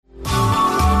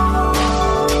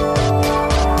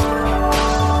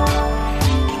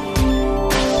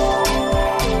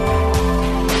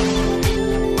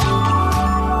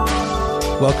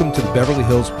Welcome to the Beverly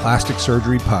Hills Plastic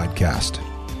Surgery Podcast.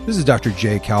 This is Dr.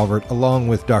 Jay Calvert, along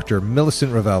with Dr.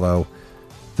 Millicent Ravello,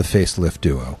 the Facelift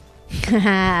duo.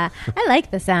 I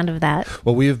like the sound of that.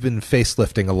 Well, we have been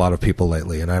facelifting a lot of people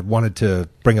lately, and I wanted to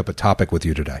bring up a topic with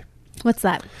you today. What's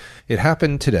that? It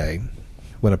happened today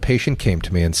when a patient came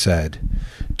to me and said,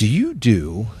 do you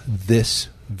do this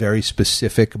very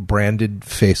specific branded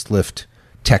facelift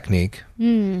technique?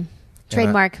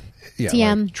 Trademark.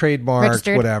 TM. Like trademark,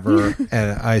 registered. whatever.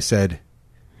 And I said,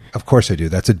 of course I do.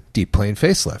 That's a deep plane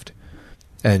facelift.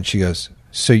 And she goes,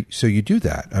 so you do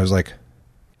that? I was like,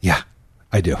 yeah,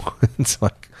 I do. It's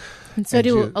like, and so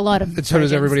do a lot of and so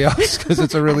does everybody else, because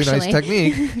it's a really nice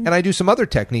technique. And I do some other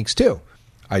techniques too.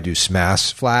 I do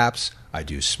SMAS flaps. I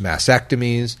do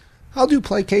SMASectomies. I'll do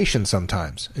plication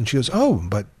sometimes. And she goes, oh,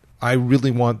 but I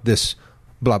really want this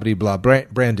blah, blah, blah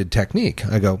branded technique.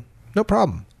 I go, no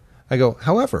problem. I go,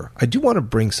 however, I do want to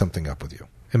bring something up with you.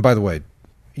 And by the way,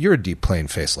 you're a deep plane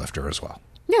facelifter as well.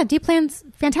 Yeah, deep plane's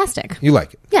fantastic. You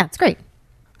like it? Yeah, it's great.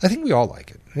 I think we all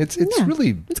like it. It's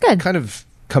really it's good. Kind of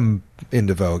come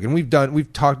into vogue. And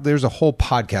we've talked, there's a whole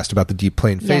podcast about the deep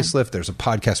plane facelift. There's a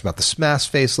podcast about the SMAS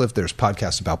facelift. There's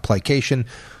podcasts about plication.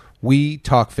 We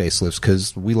talk facelifts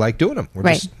because we like doing them.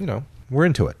 We're just, we're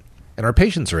into it. And our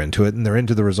patients are into it, and they're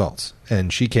into the results.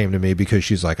 And she came to me because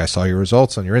she's like, I saw your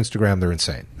results on your Instagram. They're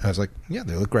insane. I was like, yeah,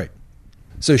 they look great.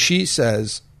 So she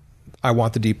says, I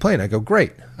want the deep plane. I go,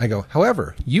 great. I go,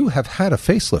 however, you have had a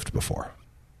facelift before.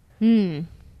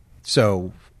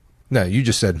 So, no, you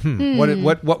just said,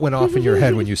 what went off in your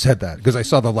head when you said that? Because I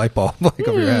saw the light bulb like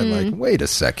over your head, like, wait a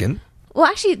second. Well,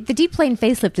 actually, the deep plane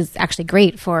facelift is actually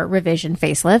great for revision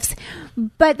facelifts.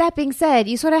 But that being said,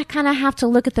 you sort of kind of have to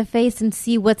look at the face and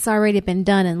see what's already been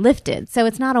done and lifted. So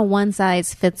it's not a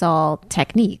one-size-fits-all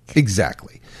technique.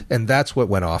 Exactly. And that's what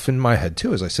went off in my head,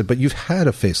 too, as I said, but you've had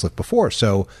a facelift before.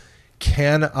 So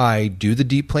can I do the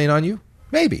deep plane on you?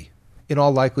 Maybe. In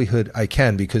all likelihood, I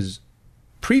can, because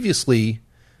previously,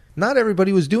 not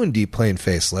everybody was doing deep plane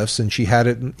facelifts, and she had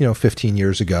it, 15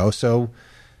 years ago. So,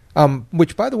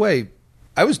 which, by the way,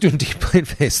 I was doing deep plane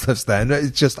facelifts then.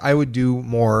 It's just I would do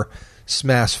more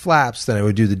SMAS flaps than I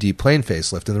would do the deep plane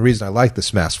facelift. And the reason I like the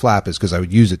SMAS flap is because I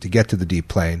would use it to get to the deep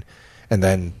plane. And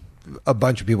then a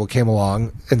bunch of people came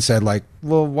along and said, like,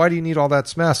 well, why do you need all that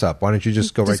SMAS up? Why don't you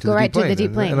just go right to the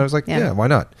deep plane? And I was like, yeah, why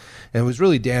not? And it was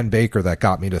really Dan Baker that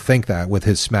got me to think that with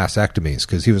his SMASectomies,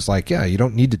 because he was like, yeah, you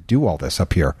don't need to do all this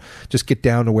up here. Just get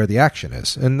down to where the action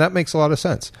is. And that makes a lot of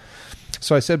sense.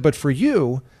 So I said, but for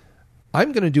you,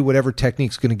 I'm going to do whatever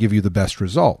technique's going to give you the best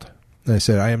result. And I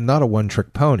said, I am not a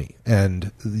one-trick pony.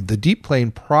 And the deep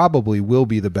plane probably will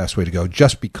be the best way to go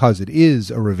just because it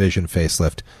is a revision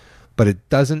facelift. But it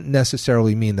doesn't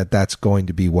necessarily mean that that's going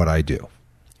to be what I do.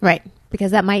 Right.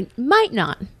 Because that might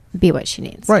not be what she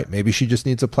needs. Right. Maybe she just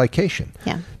needs a plication.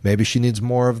 Yeah. Maybe she needs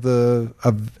more of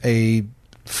a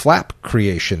flap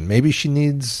creation. Maybe she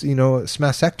needs, a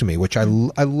SMASectomy, which I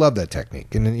love that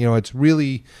technique. And, it's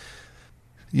really...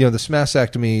 the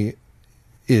SMASectomy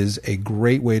is a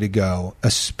great way to go,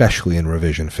 especially in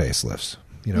revision facelifts,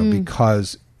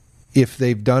 because if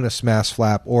they've done a SMAS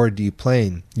flap or a deep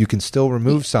plane, you can still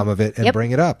remove some of it and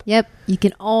bring it up. Yep. You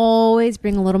can always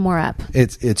bring a little more up.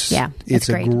 It's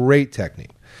a great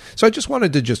technique. So I just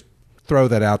wanted to just throw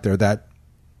that out there that,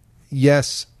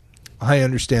 yes, I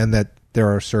understand that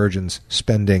there are surgeons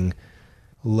spending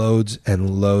loads and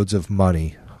loads of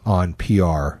money on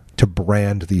PR to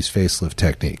brand these facelift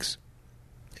techniques.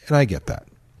 And I get that.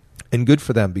 And good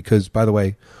for them because, by the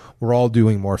way, we're all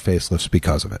doing more facelifts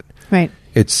because of it. Right.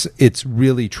 It's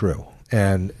really true.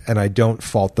 And I don't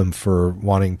fault them for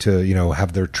wanting to,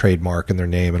 have their trademark and their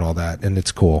name and all that. And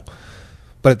it's cool.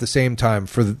 But at the same time,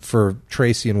 for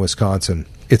Tracy in Wisconsin,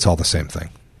 it's all the same thing.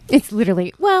 It's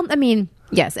literally,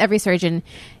 yes, every surgeon,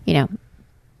 Well,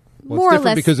 more it's or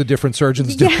less because of different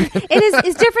surgeons doing it.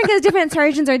 It's different because different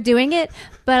surgeons are doing it,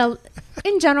 but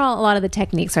in general, a lot of the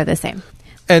techniques are the same.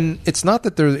 And it's not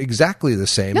that they're exactly the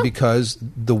same because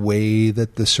the way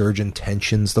that the surgeon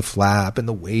tensions the flap and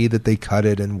the way that they cut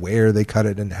it and where they cut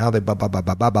it and how they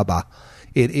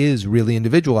it is really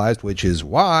individualized, which is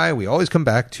why we always come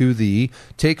back to the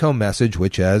take-home message,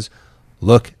 which is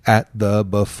look at the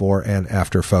before and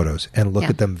after photos and look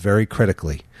at them very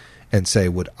critically. And say,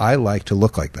 would I like to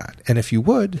look like that? And if you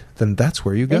would, then that's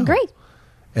where you go. Great.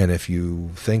 And if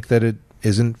you think that it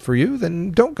isn't for you,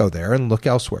 then don't go there and look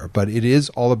elsewhere. But it is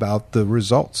all about the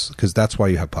results because that's why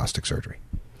you have plastic surgery.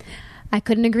 I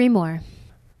couldn't agree more.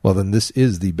 Well, then this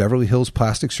is the Beverly Hills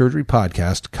Plastic Surgery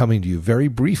Podcast coming to you very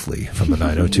briefly from the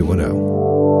 90210.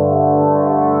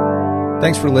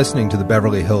 Thanks for listening to the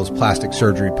Beverly Hills Plastic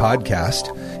Surgery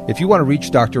Podcast. If you want to reach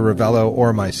Dr. Ravello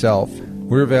or myself,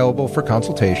 we're available for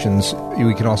consultations.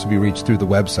 We can also be reached through the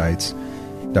websites.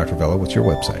 Dr. Ravello, what's your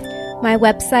website? My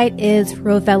website is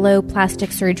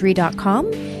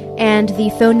rovelloplasticsurgery.com, and the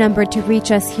phone number to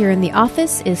reach us here in the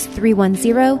office is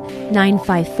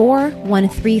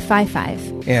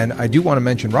 310-954-1355. And I do want to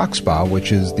mention Rock Spa,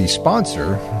 which is the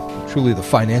sponsor, truly the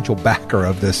financial backer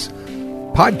of this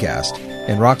podcast.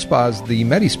 And Rock Spa is the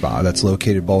Medi-Spa that's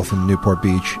located both in Newport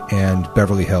Beach and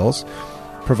Beverly Hills,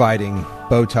 providing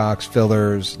Botox,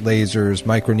 fillers, lasers,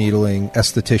 microneedling,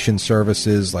 esthetician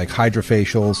services like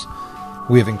hydrofacials.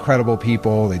 We have incredible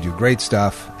people. They do great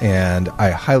stuff. And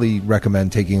I highly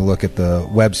recommend taking a look at the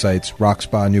websites,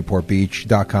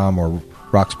 rockspanewportbeach.com or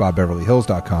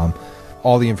rockspabeverlyhills.com.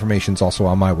 All the information is also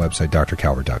on my website,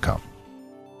 drcalvert.com.